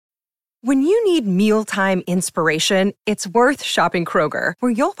When you need mealtime inspiration, it's worth shopping Kroger,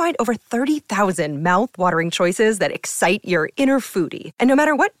 where you'll find over 30,000 mouth-watering choices that excite your inner foodie. And no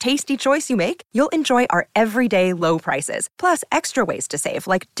matter what tasty choice you make, you'll enjoy our everyday low prices, plus extra ways to save,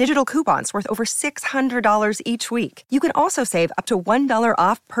 like digital coupons worth over $600 each week. You can also save up to $1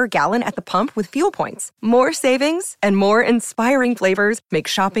 off per gallon at the pump with fuel points. More savings and more inspiring flavors make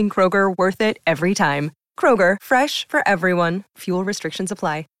shopping Kroger worth it every time. Kroger, fresh for everyone. Fuel restrictions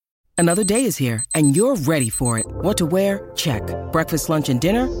apply. Another day is here, and you're ready for it. What to wear? Check. Breakfast, lunch, and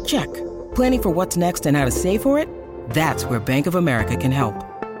dinner? Check. Planning for what's next and how to save for it? That's where Bank of America can help.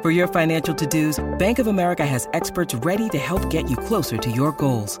 For your financial to-dos, Bank of America has experts ready to help get you closer to your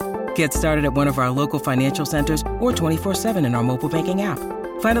goals. Get started at one of our local financial centers or 24/7 in our mobile banking app.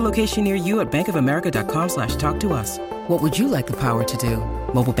 Find a location near you at bankofamerica.com/talktous. What would you like the power to do?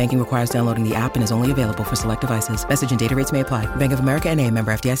 Mobile banking requires downloading the app and is only available for select devices. Message and data rates may apply. Bank of America N.A.,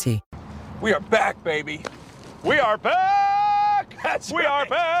 member FDIC. We are back, baby. We are back! We are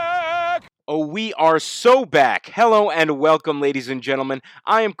back! Oh, we are so back. Hello and welcome, ladies and gentlemen.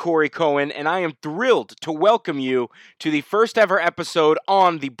 I am Corey Cohen, and I am thrilled to welcome you to the first ever episode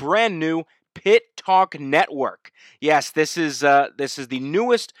on the brand new Pitt Talk Network. Yes, this is the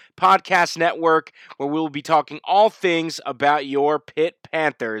newest podcast network where we'll be talking all things about your Pitt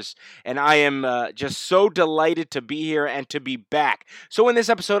Panthers, and I am just so delighted to be here and to be back. So in this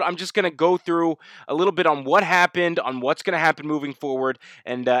episode, I'm just going to go through a little bit on what happened, on what's going to happen moving forward,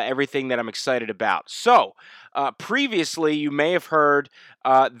 and everything that I'm excited about. So, previously, you may have heard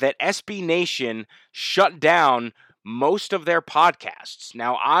that SB Nation shut down most of their podcasts.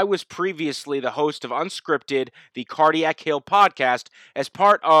 Now, I was previously the host of Unscripted, the Cardiac Hill podcast, as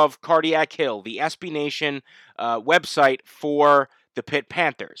part of Cardiac Hill, the SB Nation website for the Pitt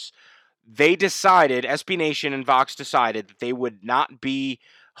Panthers. They decided, SB Nation and Vox decided that they would not be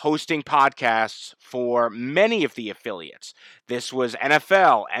hosting podcasts for many of the affiliates. This was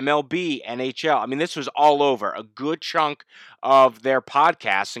NFL, MLB, NHL. I mean, this was all over. A good chunk of their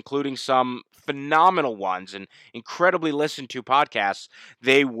podcasts, including some phenomenal ones and incredibly listened to podcasts,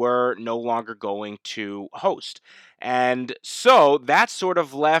 they were no longer going to host. And so that sort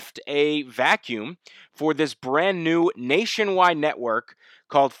of left a vacuum for this brand new nationwide network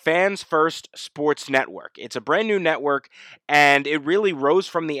called Fans First Sports Network. It's a brand new network, and it really rose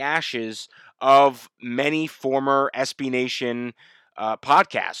from the ashes of many former SB Nation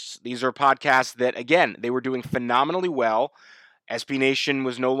podcasts. These are podcasts that, again, they were doing phenomenally well. SB Nation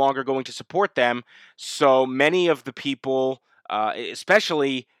was no longer going to support them, so many of the people,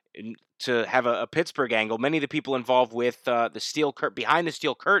 especially to have a Pittsburgh angle, many of the people involved with the steel behind the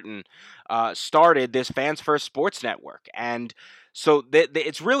steel curtain started this Fans First Sports Network, and so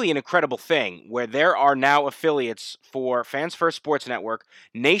it's really an incredible thing where there are now affiliates for Fans First Sports Network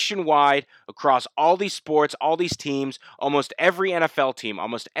nationwide across all these sports, all these teams, almost every NFL team,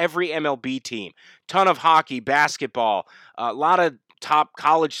 almost every MLB team, ton of hockey, basketball, a lot of top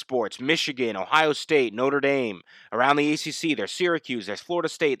college sports, Michigan, Ohio State, Notre Dame, around the ACC, there's Syracuse, there's Florida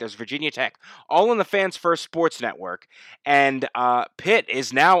State, there's Virginia Tech, all in the Fans First Sports Network, and Pitt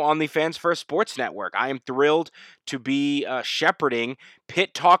is now on the Fans First Sports Network. I am thrilled to be shepherding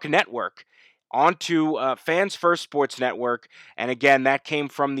Pitt Talk Network onto Fans First Sports Network, and again, that came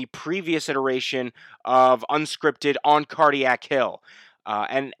from the previous iteration of Unscripted on Cardiac Hill.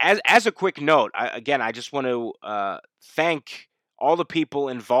 And as a quick note, I just want to thank all the people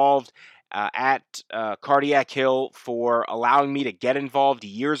involved at Cardiac Hill for allowing me to get involved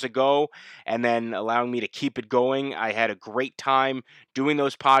years ago and then allowing me to keep it going. I had a great time doing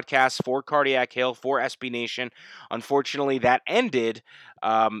those podcasts for Cardiac Hill, for SB Nation. Unfortunately, that ended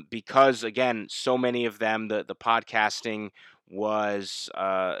because, again, so many of them, the podcasting was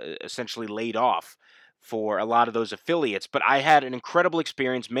essentially laid off for a lot of those affiliates, but I had an incredible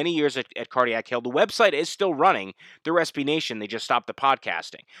experience many years at Cardiac Hill. The website is still running through SB Nation. They just stopped the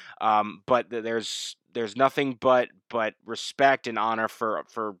podcasting. But there's nothing but respect and honor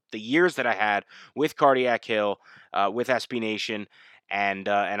for the years that I had with Cardiac Hill, with SB Nation, and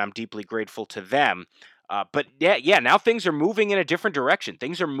I'm deeply grateful to them. But now things are moving in a different direction.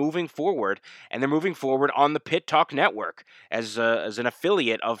 Things are moving forward, and they're moving forward on the Pitt Talk Network as an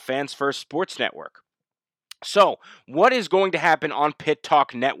affiliate of Fans First Sports Network. So, what is going to happen on Pitt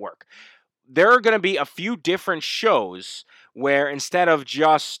Talk Network? There are going to be a few different shows where instead of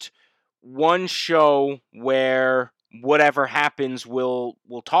just one show where whatever happens, we'll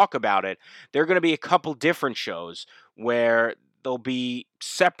talk about it, there are going to be a couple different shows where they'll be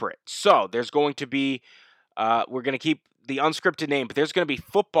separate. So, there's going to be, we're going to keep the unscripted name, but there's going to be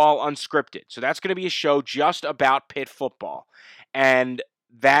Football Unscripted. So, that's going to be a show just about Pitt football. And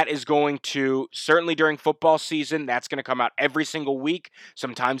That is going to, certainly during football season, that's going to come out every single week,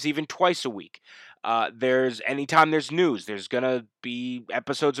 sometimes even twice a week. Anytime there's news, there's going to be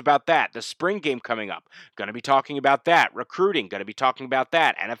episodes about that. The spring game coming up, going to be talking about that. Recruiting, going to be talking about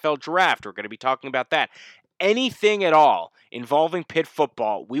that. NFL draft, we're going to be talking about that. Anything at all involving Pitt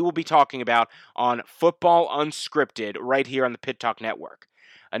football, we will be talking about on Football Unscripted right here on the Pitt Talk Network.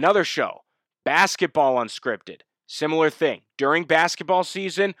 Another show, Basketball Unscripted. Similar thing. During basketball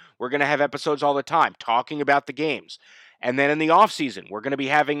season, we're going to have episodes all the time talking about the games. And then in the off season, we're going to be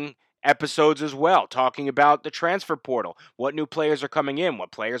having episodes as well talking about the transfer portal, what new players are coming in,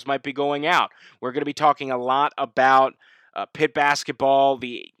 what players might be going out. We're going to be talking a lot about Pitt basketball,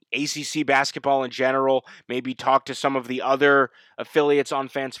 the ACC basketball in general, maybe talk to some of the other affiliates on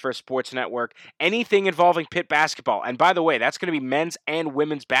Fans First Sports Network, anything involving Pitt basketball. And by the way, that's going to be men's and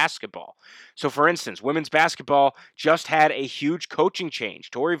women's basketball. So for instance, women's basketball just had a huge coaching change.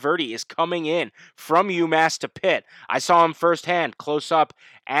 Tori Verdi is coming in from UMass to Pitt. I saw him firsthand, close up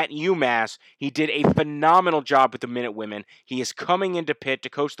at UMass. He did a phenomenal job with the Minute Women. He is coming into Pitt to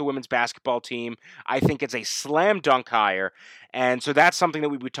coach the women's basketball team. I think it's a slam dunk hire. And so that's something that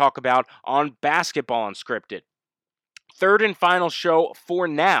we would talk about on Basketball Unscripted. Third and final show for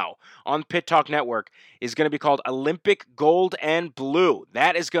now on Pitt Talk Network is going to be called Olympic Gold and Blue.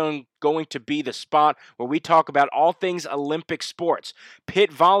 That is going to be the spot where we talk about all things Olympic sports.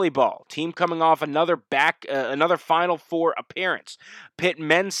 Pitt volleyball, team coming off another Final Four appearance. Pitt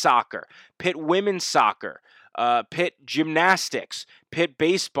men's soccer, Pitt women's soccer, Pitt gymnastics, Pitt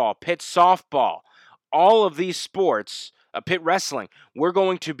baseball, Pitt softball. All of these sports, Pitt wrestling, we're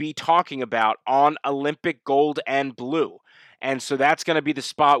going to be talking about on Olympic Gold and Blue. And so that's going to be the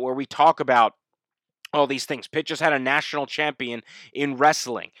spot where we talk about all these things. Pitt just had a national champion in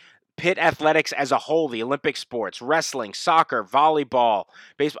wrestling. Pitt athletics as a whole, the Olympic sports, wrestling, soccer, volleyball,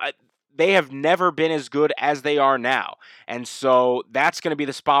 baseball, they have never been as good as they are now. And so that's going to be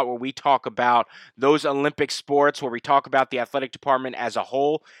the spot where we talk about those Olympic sports, where we talk about the athletic department as a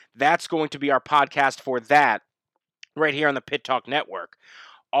whole. That's going to be our podcast for that right here on the Pitt Talk Network.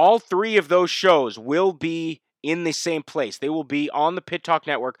 All three of those shows will be in the same place. They will be on the Pitt Talk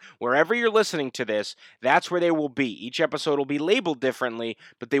Network. Wherever you're listening to this, that's where they will be. Each episode will be labeled differently,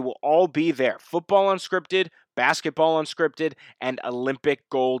 but they will all be there. Football Unscripted, Basketball Unscripted, and Olympic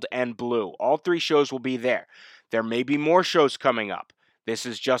Gold and Blue. All three shows will be there. There may be more shows coming up. This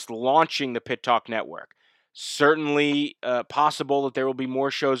is just launching the Pitt Talk Network. Certainly possible that there will be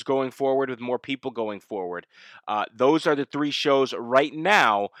more shows going forward with more people going forward. Those are the three shows right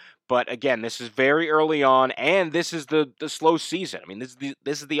now. But again, this is very early on, and this is the slow season. I mean,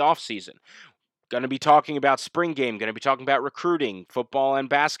 this is the off season. Going to be talking about spring game. Going to be talking about recruiting, football and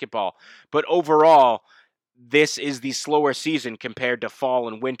basketball. But overall, this is the slower season compared to fall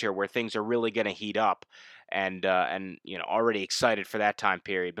and winter, where things are really going to heat up. And already excited for that time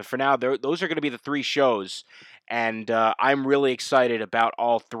period. But for now, those are going to be the three shows, and I'm really excited about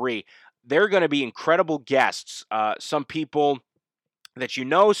all three. They're going to be incredible guests. Some people that you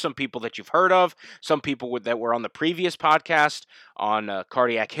know, some people that you've heard of, some people that were on the previous podcast on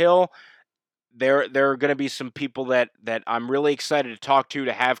Cardiac Hill. There are going to be some people that I'm really excited to talk to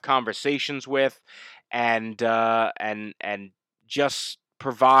have conversations with, and just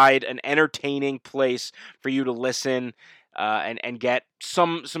provide an entertaining place for you to listen and get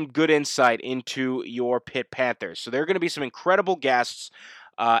some good insight into your Pitt Panthers. So there are going to be some incredible guests.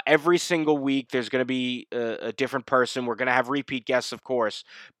 Every single week, there's going to be a different person. We're going to have repeat guests, of course,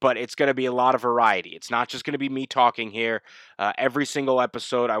 but it's going to be a lot of variety. It's not just going to be me talking here. Every single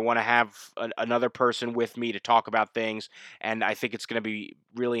episode, I want to have another person with me to talk about things, and I think it's going to be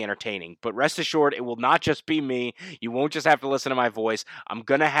really entertaining. But rest assured, it will not just be me. You won't just have to listen to my voice. I'm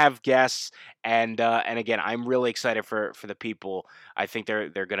going to have guests, and again, I'm really excited for the people. I think they're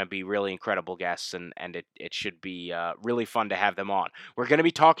going to be really incredible guests, and it should be really fun to have them on. We're going to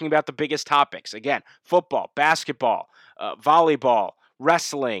be talking about the biggest topics. Again, football, basketball, volleyball,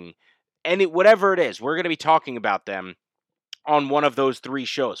 wrestling, whatever it is, we're going to be talking about them on one of those three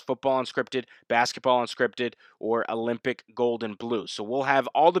shows: Football Unscripted, Basketball Unscripted, or Olympic Gold and Blue. So we'll have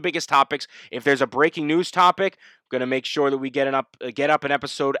all the biggest topics. If there's a breaking news topic, I'm going to make sure that we get up an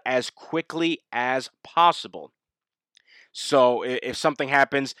episode as quickly as possible. So if something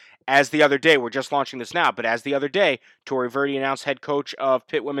happens, as the other day, we're just launching this now, but as the other day, Tori Verdi announced head coach of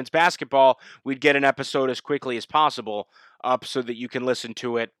Pitt women's basketball, we'd get an episode as quickly as possible up so that you can listen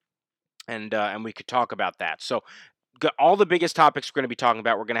to it, and we could talk about that. So all the biggest topics we're going to be talking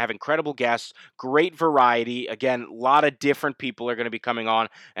about. We're going to have incredible guests, great variety. Again, a lot of different people are going to be coming on,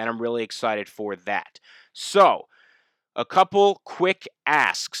 and I'm really excited for that. So A couple quick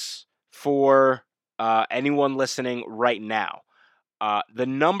asks for anyone listening right now. The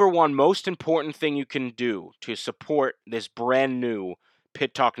number one most important thing you can do to support this brand new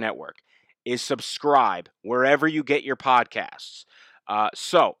Pit Talk Network is subscribe wherever you get your podcasts.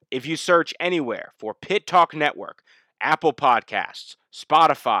 So if you search anywhere for Pit Talk Network, Apple Podcasts,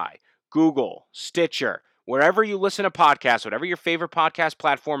 Spotify, Google, Stitcher, wherever you listen to podcasts, whatever your favorite podcast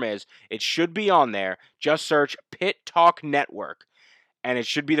platform is, it should be on there. Just search Pit Talk Network, and it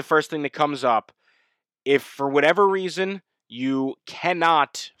should be the first thing that comes up. If for whatever reason you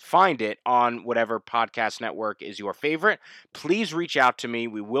cannot find it on whatever podcast network is your favorite, please reach out to me.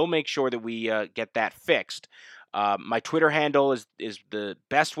 We will make sure that we get that fixed. My Twitter handle is the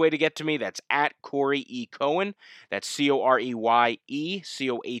best way to get to me. That's at Corey E. Cohen. That's CoreyECohen.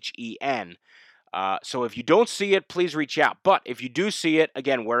 So if you don't see it, please reach out. But if you do see it,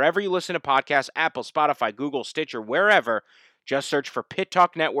 again, wherever you listen to podcasts, Apple, Spotify, Google, Stitcher, wherever, just search for Pit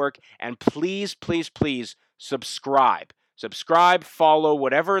Talk Network, and please, please, please subscribe. Subscribe, follow,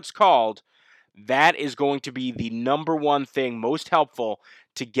 whatever it's called. That is going to be the number one thing most helpful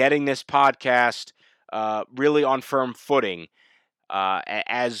to getting this podcast really on firm footing.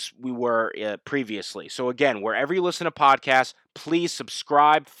 As we were previously. So again, wherever you listen to podcasts, please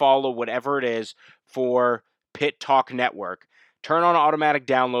subscribe, follow, whatever it is for Pit Talk Network. Turn on automatic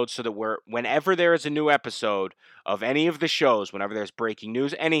downloads so that whenever there is a new episode of any of the shows, whenever there's breaking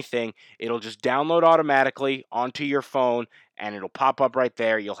news, anything, it'll just download automatically onto your phone and it'll pop up right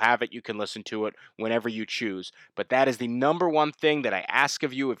there. You'll have it. You can listen to it whenever you choose. But that is the number one thing that I ask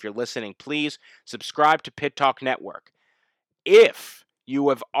of you. If you're listening, please subscribe to Pit Talk Network. If you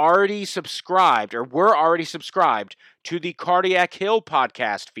have already subscribed or were already subscribed to the Cardiac Hill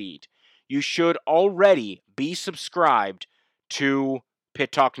podcast feed, you should already be subscribed to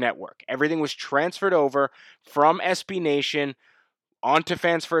Pit Talk Network. Everything was transferred over from SB Nation onto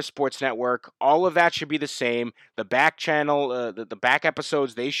Fans First Sports Network. All of that should be the same. The back channel, the back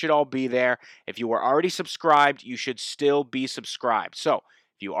episodes, they should all be there. If you were already subscribed, you should still be subscribed. So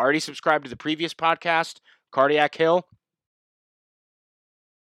if you already subscribed to the previous podcast, Cardiac Hill,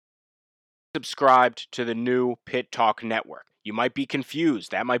 subscribed to the new Pit Talk Network. You might be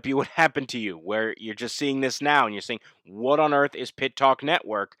confused. That might be what happened to you, where you're just seeing this now and you're saying, what on earth is Pit Talk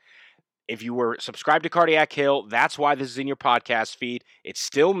Network? If you were subscribed to Cardiac Hill, that's why this is in your podcast feed. It's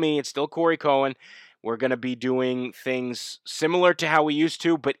still me. It's still Corey Cohen. We're going to be doing things similar to how we used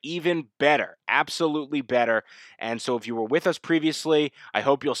to, but even better, absolutely better. And so if you were with us previously, I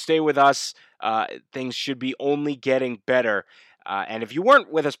hope you'll stay with us. Things should be only getting better. And if you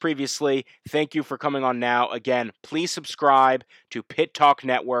weren't with us previously, thank you for coming on now. Again, please subscribe to Pit Talk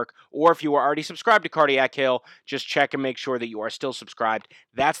Network, or if you are already subscribed to Cardiac Hill, just check and make sure that you are still subscribed.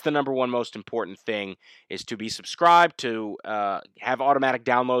 That's the number one most important thing, is to be subscribed, to have automatic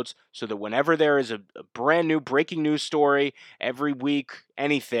downloads, so that whenever there is a brand new breaking news story, every week,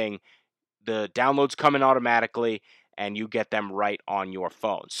 anything, the downloads come in automatically, and you get them right on your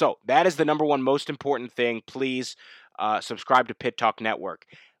phone. So that is the number one most important thing. Please subscribe to Pit Talk Network.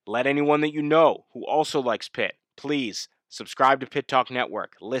 Let anyone that you know who also likes Pitt, please subscribe to Pit Talk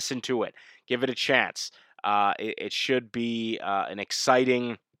Network. Listen to it. Give it a chance. It should be an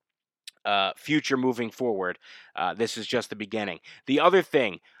exciting future moving forward. This is just the beginning. The other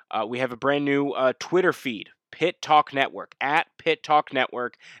thing, we have a brand new Twitter feed. Pit Talk Network, at Pit Talk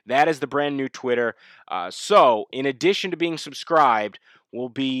Network. That is the brand new Twitter. So, in addition to being subscribed, we'll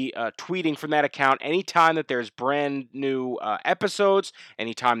be tweeting from that account anytime that there's brand new episodes,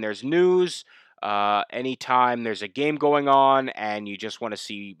 anytime there's news, anytime there's a game going on and you just want to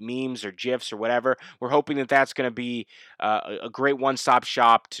see memes or GIFs or whatever. We're hoping that that's going to be a great one-stop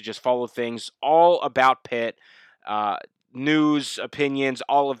shop to just follow things all about Pitt, news, opinions,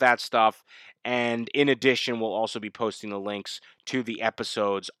 all of that stuff. And in addition, we'll also be posting the links to the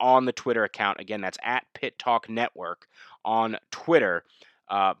episodes on the Twitter account. Again, that's at Pit Talk Network on Twitter.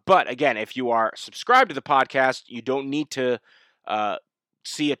 But again, if you are subscribed to the podcast, you don't need to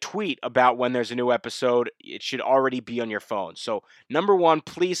see a tweet about when there's a new episode. It should already be on your phone. So, number one,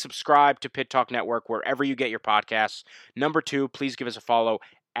 please subscribe to Pit Talk Network wherever you get your podcasts. Number two, please give us a follow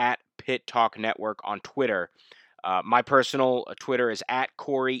at Pit Talk Network on Twitter. My personal Twitter is at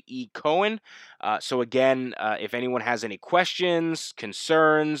Corey E. Cohen. So again, if anyone has any questions,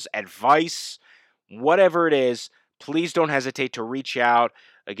 concerns, advice, whatever it is, please don't hesitate to reach out.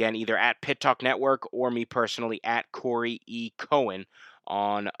 Again, either at Pit Talk Network or me personally at Corey E. Cohen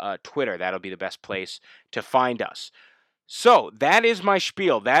on Twitter. That'll be the best place to find us. So that is my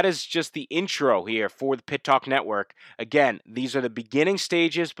spiel. That is just the intro here for the Pitt Talk Network. Again, these are the beginning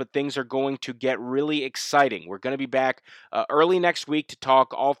stages, but things are going to get really exciting. We're going to be back early next week to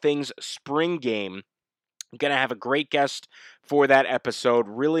talk all things spring game. I'm going to have a great guest for that episode.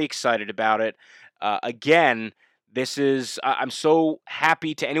 Really excited about it. Again, I'm so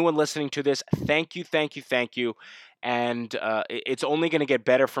happy to anyone listening to this. Thank you, thank you, thank you. And it's only going to get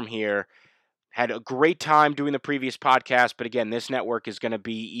better from here. Had a great time doing the previous podcast, but again, this network is going to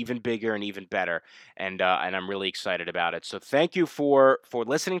be even bigger and even better, and I'm really excited about it. So thank you for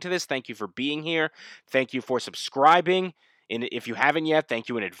listening to this. Thank you for being here. Thank you for subscribing. And if you haven't yet, thank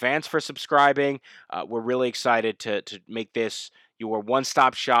you in advance for subscribing. We're really excited to make this your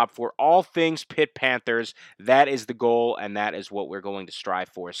one-stop shop for all things Pitt Panthers. That is the goal, and that is what we're going to strive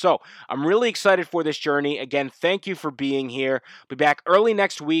for. So I'm really excited for this journey. Again, thank you for being here. Be back early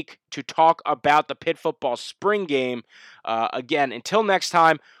next week to talk about the Pitt football spring game. Again, until next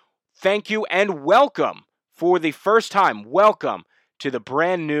time, thank you and welcome. For the first time, welcome to the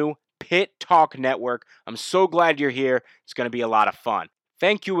brand new Pitt Talk Network. I'm so glad you're here. It's going to be a lot of fun.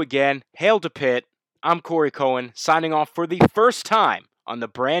 Thank you again. Hail to Pitt. I'm Corey Cohen, signing off for the first time on the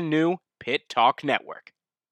brand new Pitt Talk Network.